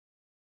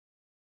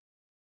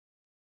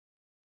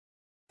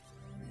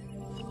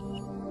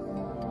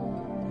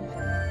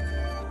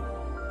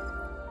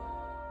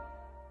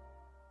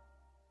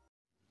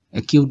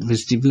Acute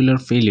vestibular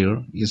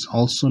failure is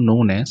also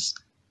known as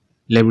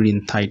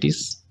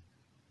labyrinthitis,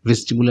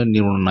 vestibular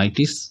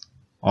neuronitis,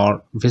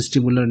 or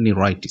vestibular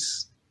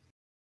neuritis.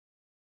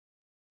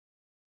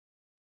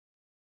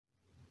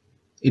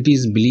 It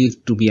is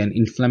believed to be an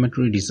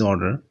inflammatory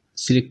disorder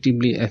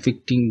selectively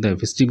affecting the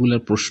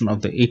vestibular portion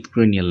of the 8th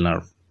cranial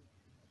nerve.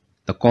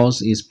 The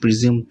cause is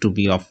presumed to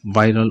be of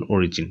viral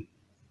origin.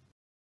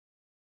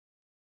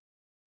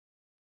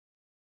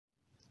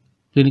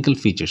 Clinical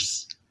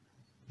features.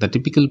 The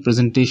typical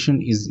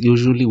presentation is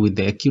usually with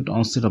the acute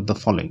onset of the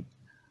following: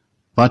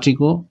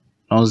 vertigo,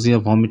 nausea,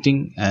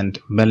 vomiting, and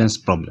balance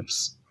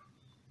problems.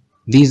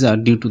 These are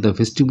due to the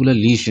vestibular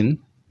lesion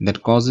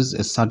that causes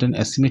a sudden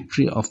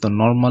asymmetry of the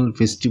normal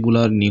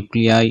vestibular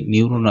nuclei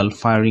neuronal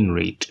firing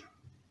rate.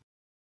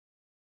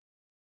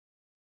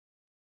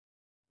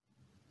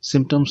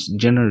 Symptoms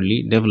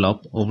generally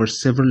develop over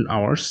several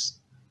hours,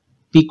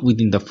 peak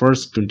within the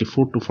first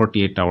 24 to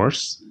 48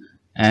 hours,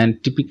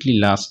 and typically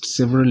last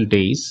several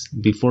days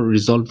before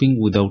resolving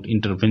without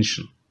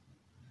intervention.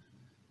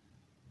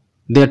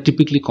 They are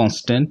typically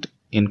constant,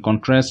 in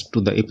contrast to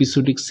the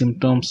episodic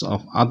symptoms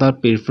of other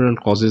peripheral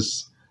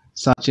causes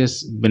such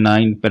as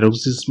benign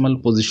paroxysmal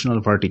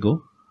positional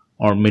vertigo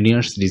or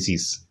Meniere's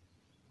disease.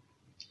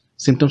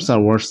 Symptoms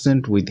are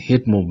worsened with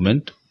head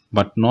movement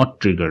but not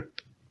triggered.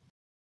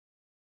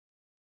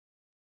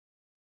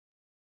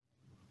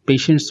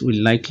 Patients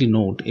will likely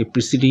note a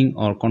preceding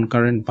or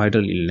concurrent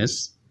viral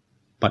illness,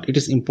 but it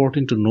is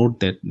important to note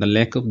that the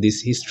lack of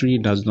this history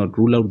does not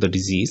rule out the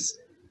disease,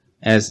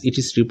 as it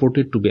is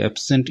reported to be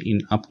absent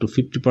in up to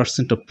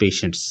 50% of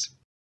patients.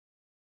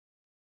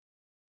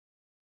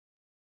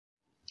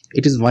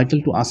 It is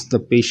vital to ask the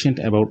patient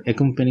about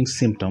accompanying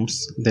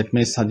symptoms that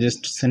may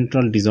suggest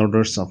central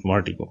disorders of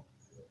vertigo,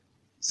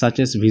 such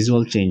as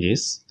visual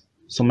changes,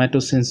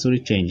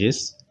 somatosensory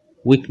changes,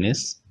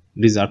 weakness,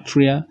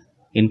 dysarthria,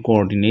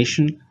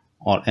 incoordination,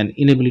 or an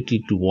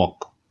inability to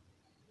walk.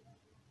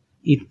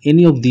 If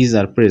any of these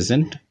are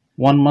present,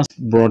 one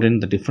must broaden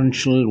the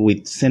differential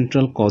with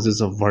central causes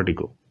of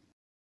vertigo.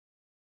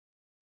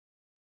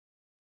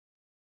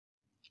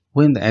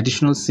 When the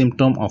additional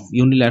symptom of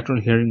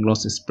unilateral hearing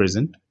loss is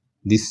present,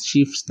 this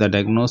shifts the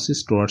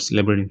diagnosis towards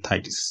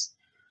labyrinthitis.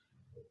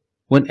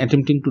 When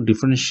attempting to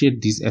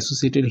differentiate this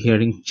associated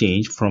hearing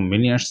change from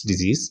Meniere's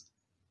disease,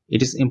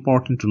 it is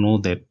important to know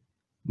that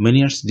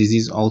Meniere's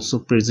disease also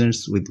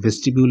presents with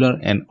vestibular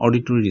and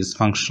auditory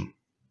dysfunction.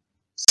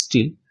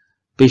 Still,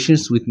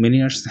 patients with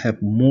Meniere's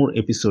have more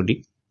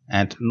episodic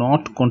and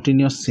not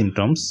continuous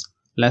symptoms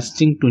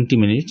lasting 20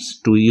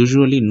 minutes to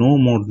usually no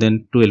more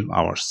than 12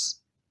 hours.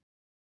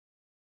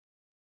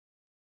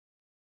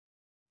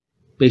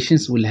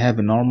 Patients will have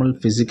a normal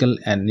physical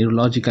and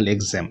neurological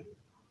exam.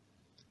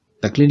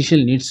 The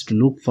clinician needs to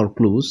look for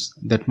clues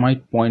that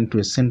might point to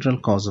a central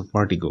cause of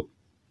vertigo,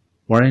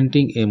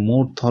 warranting a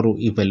more thorough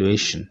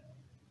evaluation.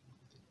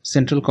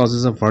 Central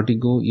causes of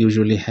vertigo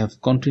usually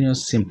have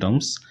continuous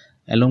symptoms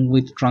along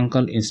with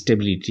truncal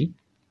instability,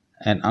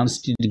 an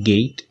unsteady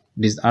gait,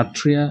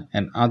 dysarthria,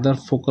 and other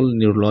focal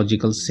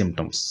neurological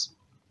symptoms.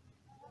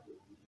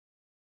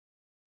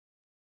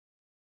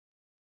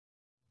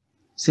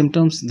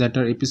 Symptoms that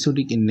are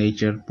episodic in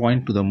nature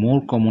point to the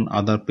more common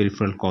other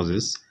peripheral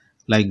causes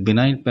like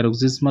benign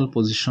paroxysmal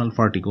positional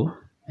vertigo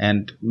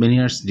and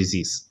Meniere's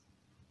disease.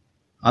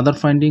 Other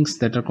findings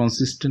that are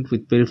consistent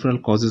with peripheral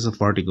causes of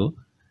vertigo,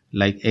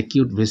 like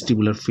acute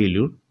vestibular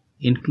failure,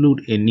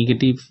 include a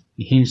negative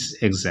Hinds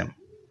exam.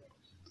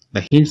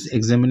 The Hinds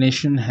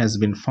examination has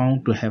been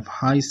found to have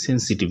high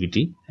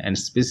sensitivity and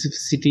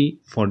specificity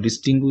for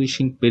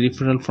distinguishing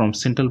peripheral from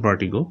central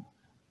vertigo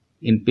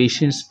in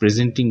patients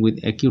presenting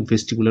with acute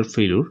vestibular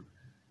failure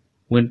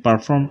when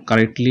performed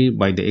correctly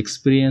by the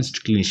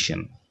experienced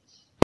clinician.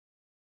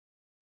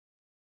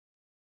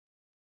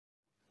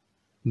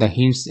 The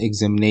Hinds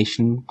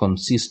examination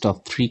consists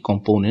of three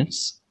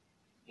components: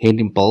 head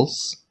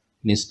impulse,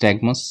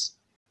 nystagmus,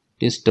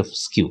 test of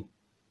skew.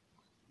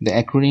 The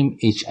acronym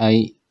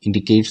HI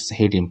indicates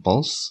head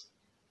impulse,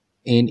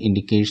 N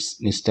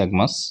indicates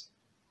nystagmus,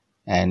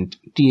 and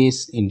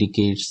TS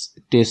indicates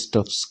test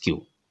of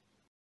skew.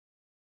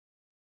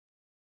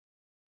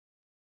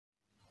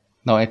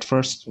 Now at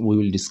first we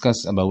will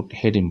discuss about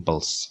head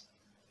impulse.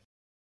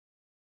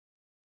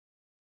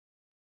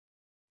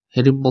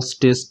 Head impulse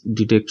test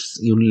detects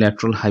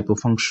unilateral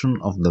hypofunction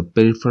of the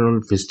peripheral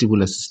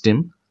vestibular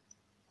system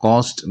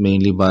caused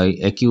mainly by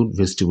acute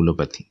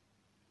vestibulopathy.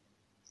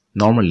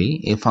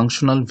 Normally, a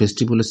functional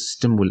vestibular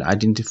system will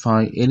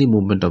identify any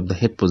movement of the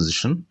head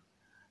position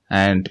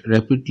and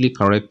rapidly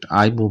correct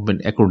eye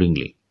movement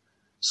accordingly,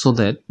 so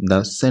that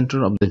the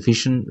center of the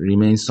vision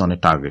remains on a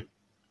target.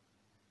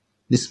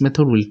 This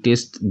method will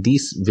test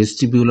this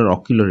vestibular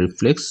ocular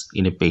reflex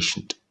in a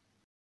patient.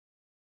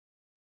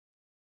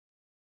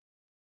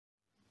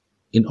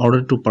 In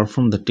order to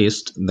perform the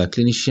test, the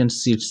clinician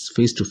sits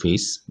face to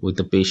face with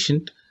the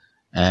patient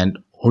and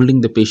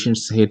holding the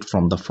patient's head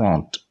from the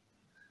front.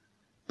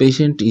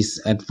 Patient is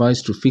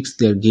advised to fix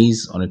their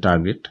gaze on a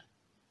target,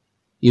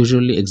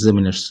 usually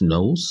examiner's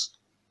nose,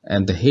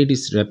 and the head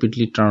is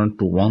rapidly turned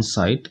to one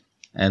side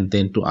and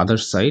then to other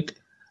side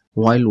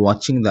while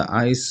watching the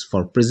eyes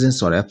for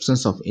presence or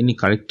absence of any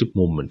corrective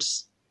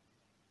movements.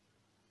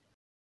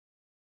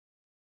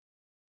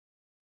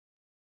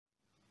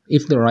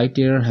 If the right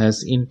ear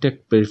has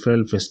intact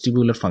peripheral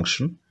vestibular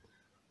function,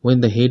 when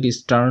the head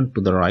is turned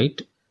to the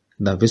right,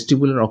 the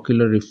vestibular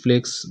ocular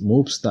reflex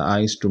moves the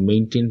eyes to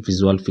maintain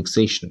visual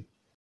fixation.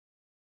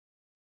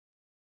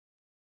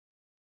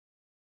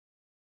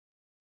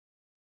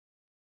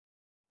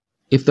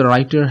 If the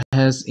right ear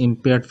has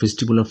impaired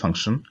vestibular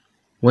function,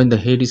 when the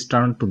head is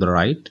turned to the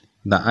right,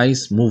 the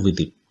eyes move with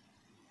it,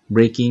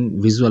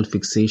 breaking visual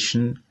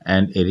fixation,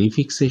 and a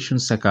refixation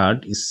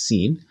saccade is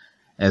seen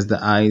as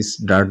the eyes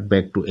dart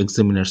back to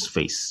examiner's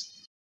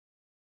face.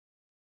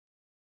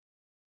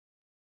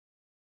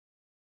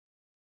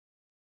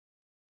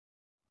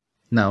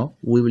 Now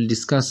we will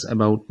discuss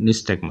about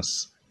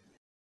nystagmus.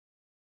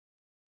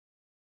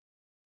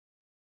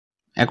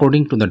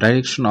 According to the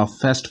direction of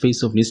fast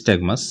phase of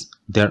nystagmus,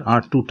 there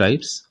are two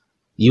types,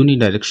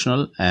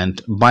 unidirectional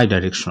and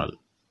bidirectional.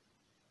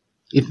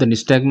 If the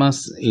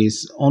nystagmus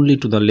is only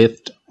to the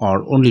left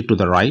or only to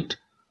the right,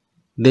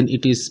 then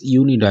it is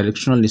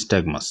unidirectional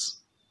nystagmus.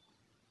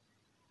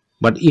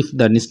 But if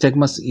the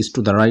nystagmus is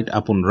to the right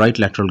upon right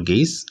lateral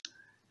gaze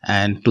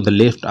and to the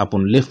left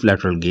upon left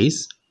lateral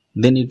gaze,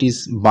 then it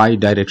is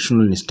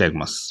bidirectional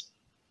nystagmus.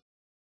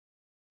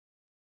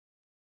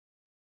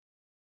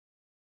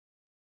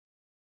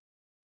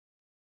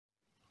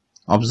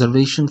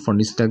 Observation for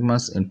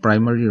nystagmus in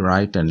primary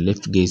right and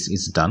left gaze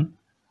is done.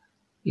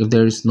 If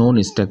there is no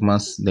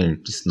nystagmus, then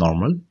it is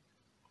normal.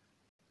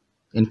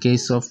 In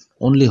case of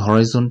only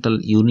horizontal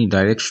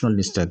unidirectional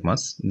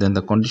nystagmus, then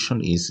the condition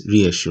is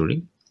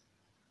reassuring.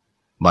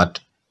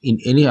 But in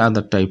any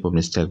other type of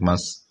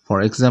nystagmus,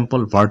 for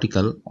example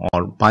vertical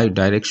or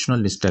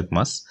bidirectional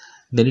nystagmus,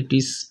 then it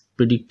is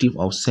predictive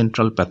of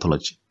central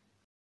pathology.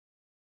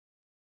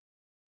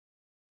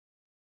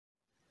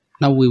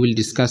 Now we will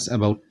discuss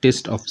about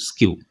test of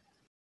skew.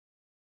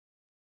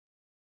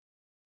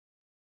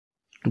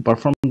 To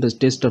perform the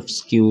test of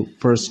skew,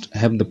 first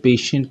have the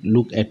patient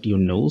look at your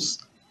nose,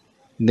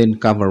 then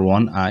cover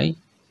one eye,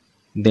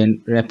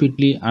 then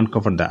rapidly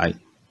uncover the eye.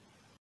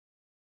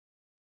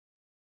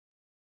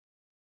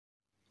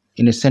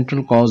 In a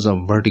central cause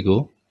of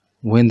vertigo,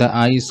 when the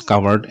eye is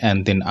covered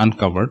and then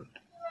uncovered,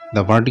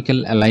 the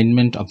vertical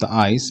alignment of the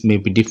eyes may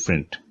be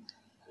different,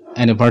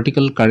 and a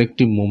vertical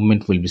corrective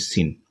movement will be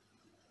seen.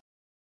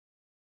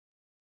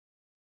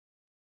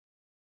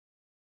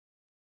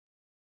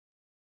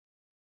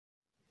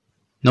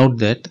 Note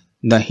that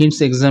the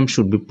Hinds exam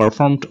should be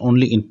performed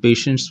only in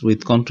patients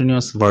with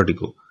continuous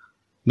vertigo,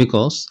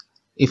 because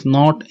if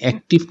not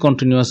active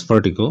continuous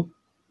vertigo,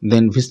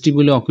 then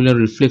vestibulo-ocular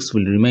reflex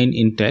will remain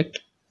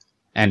intact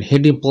and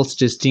head impulse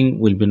testing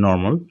will be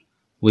normal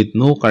with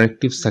no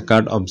corrective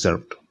saccade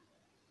observed.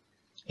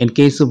 In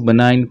case of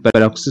benign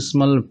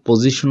paroxysmal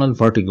positional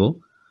vertigo,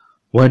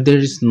 where there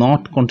is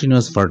not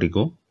continuous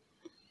vertigo,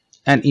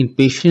 and in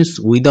patients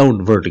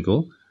without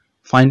vertigo,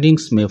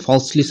 findings may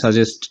falsely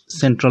suggest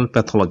central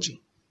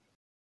pathology.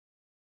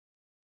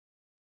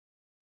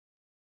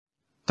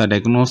 The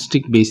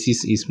diagnostic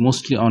basis is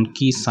mostly on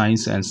key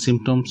signs and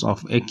symptoms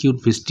of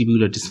acute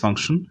vestibular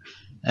dysfunction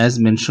as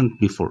mentioned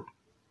before.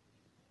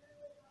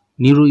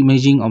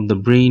 Neuroimaging of the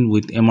brain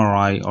with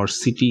MRI or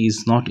CT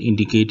is not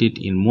indicated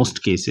in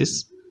most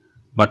cases,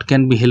 but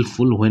can be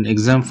helpful when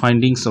exam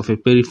findings of a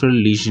peripheral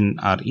lesion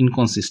are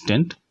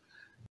inconsistent,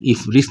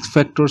 if risk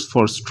factors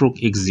for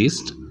stroke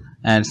exist,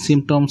 and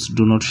symptoms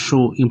do not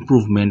show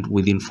improvement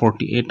within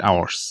 48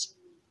 hours.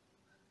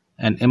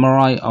 An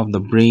MRI of the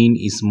brain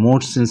is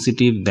more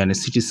sensitive than a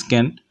CT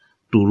scan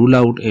to rule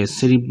out a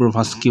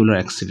cerebrovascular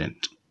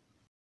accident.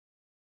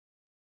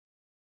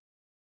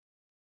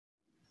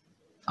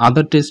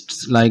 Other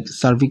tests like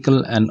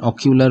cervical and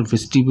ocular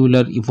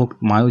vestibular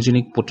evoked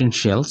myogenic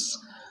potentials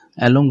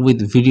along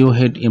with video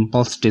head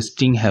impulse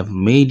testing have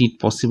made it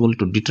possible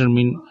to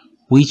determine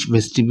which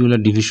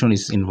vestibular division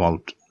is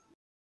involved.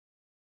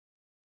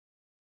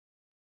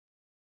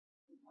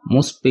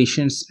 Most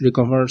patients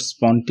recover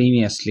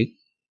spontaneously.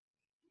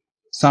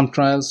 Some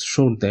trials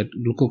showed that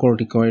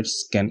glucocorticoids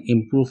can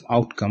improve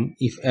outcome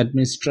if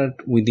administered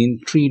within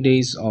 3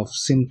 days of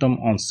symptom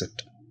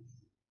onset.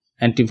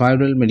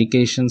 Antiviral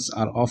medications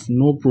are of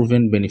no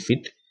proven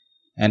benefit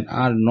and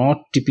are not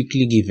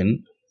typically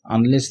given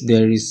unless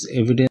there is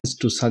evidence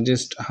to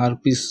suggest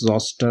herpes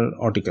zoster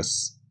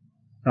oticus,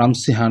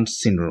 Ramsay-Hunt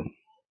syndrome.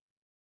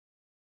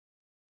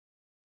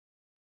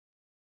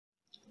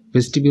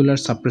 Vestibular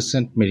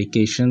suppressant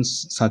medications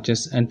such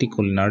as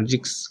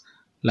anticholinergics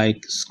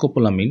like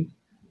scopolamine,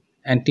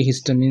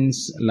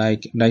 antihistamines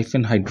like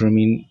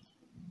diphenhydramine,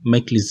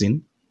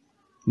 meclizine,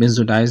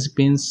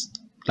 benzodiazepines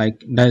like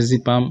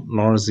diazepam,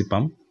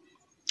 lorazepam,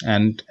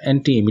 and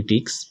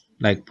antiemetics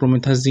like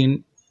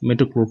promethazine,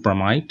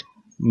 metoclopramide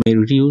may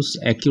reduce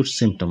acute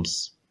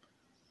symptoms.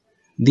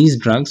 These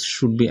drugs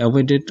should be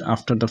avoided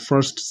after the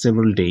first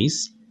several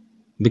days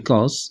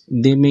because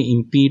they may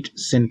impede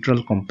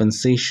central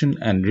compensation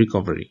and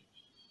recovery.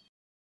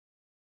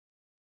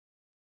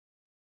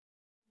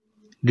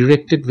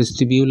 Directed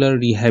vestibular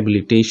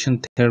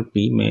rehabilitation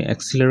therapy may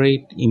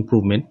accelerate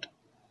improvement.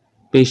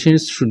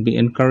 Patients should be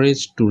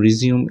encouraged to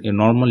resume a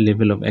normal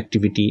level of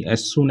activity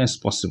as soon as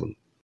possible.